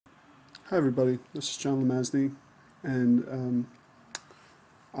Hi everybody, this is Shaun LeMasney, and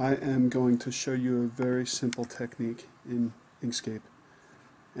I am going to show you a very simple technique in Inkscape.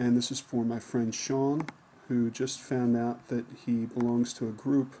 And this is for my friend Shaun, who just found out that he belongs to a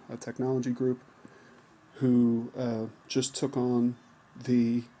group, a technology group, who just took on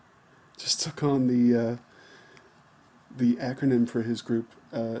the acronym for his group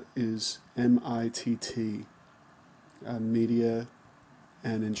is MITT, Media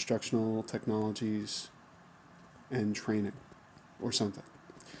and Instructional Technologies and Training, or something.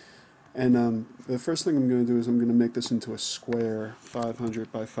 And the first thing I'm going to do is I'm going to make this into a square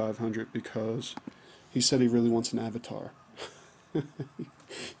 500 by 500 because he said he really wants an avatar.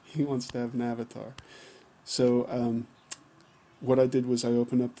 He wants to have an avatar. So what I did was I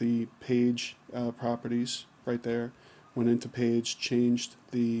opened up the page properties right there, went into page, changed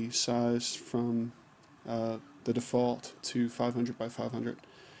the size from the default to 500 by 500,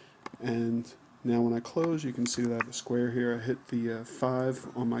 and now when I close you can see that I have a square here. I hit the 5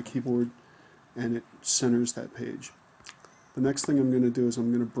 on my keyboard and it centers that page. The next thing I'm going to do is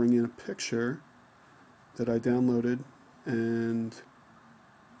I'm going to bring in a picture that I downloaded, and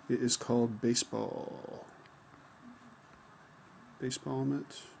it is called Baseball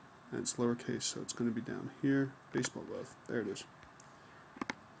Mitt, and it's lowercase, so it's going to be down here. Baseball glove, there it is.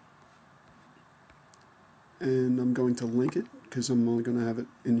 And I'm going to link it because I'm only going to have it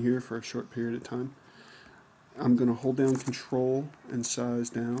in here for a short period of time. I'm going to hold down Control and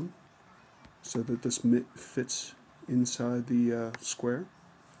size down so that this mitt fits inside the square.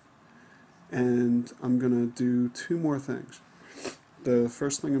 And I'm going to do two more things. The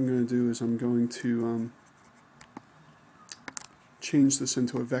first thing I'm going to do is I'm going to change this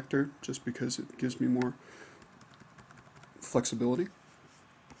into a vector just because it gives me more flexibility.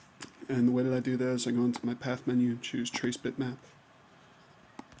 And the way that I do that is I go into my path menu, choose Trace Bitmap,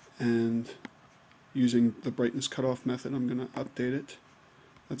 and using the brightness cutoff method I'm going to update it.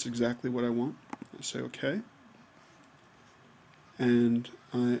 That's exactly what I want. I say OK, and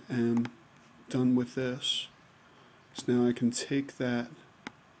I am done with this. So now I can take that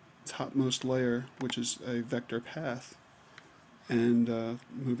topmost layer, which is a vector path, and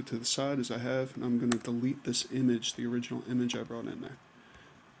move it to the side as I have, and I'm going to delete this image, the original image I brought in there.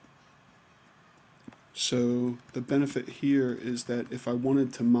 So the benefit here is that if I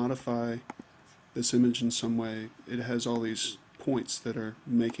wanted to modify this image in some way, it has all these points that are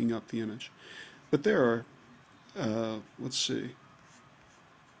making up the image. But there are, let's see,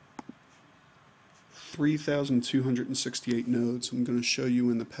 3,268 nodes. I'm going to show you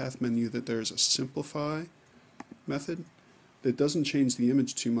in the path menu that there's a simplify method that doesn't change the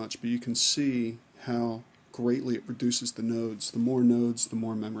image too much, but you can see how greatly it reduces the nodes. The more nodes, the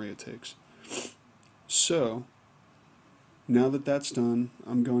more memory it takes. So, now that that's done,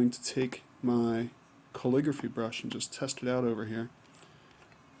 I'm going to take my calligraphy brush and just test it out over here.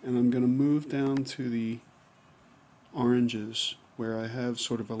 And I'm going to move down to the oranges where I have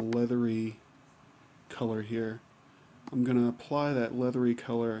sort of a leathery color here. I'm going to apply that leathery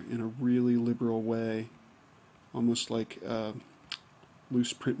color in a really liberal way, almost like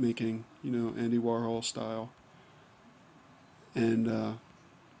loose printmaking, you know, Andy Warhol style. And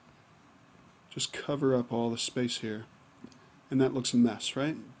just cover up all the space here. And that looks a mess,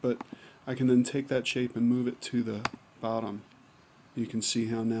 right? But I can then take that shape and move it to the bottom. You can see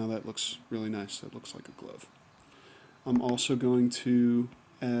how now that looks really nice. That looks like a glove. I'm also going to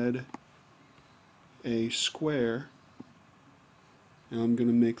add a square, and I'm going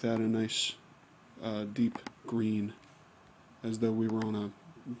to make that a nice deep green, as though we were on a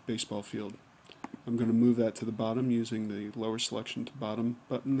baseball field. I'm going to move that to the bottom using the lower selection to bottom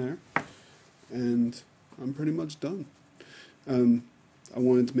button there. And I'm pretty much done. I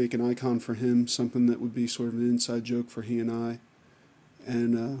wanted to make an icon for him, something that would be sort of an inside joke for he and I,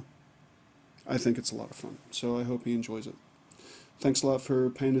 and I think it's a lot of fun, so I hope he enjoys it. Thanks a lot for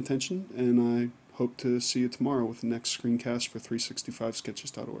paying attention, and I hope to see you tomorrow with the next screencast for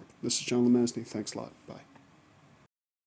 365sketches.org. This is Shaun LeMasney. Thanks a lot. Bye.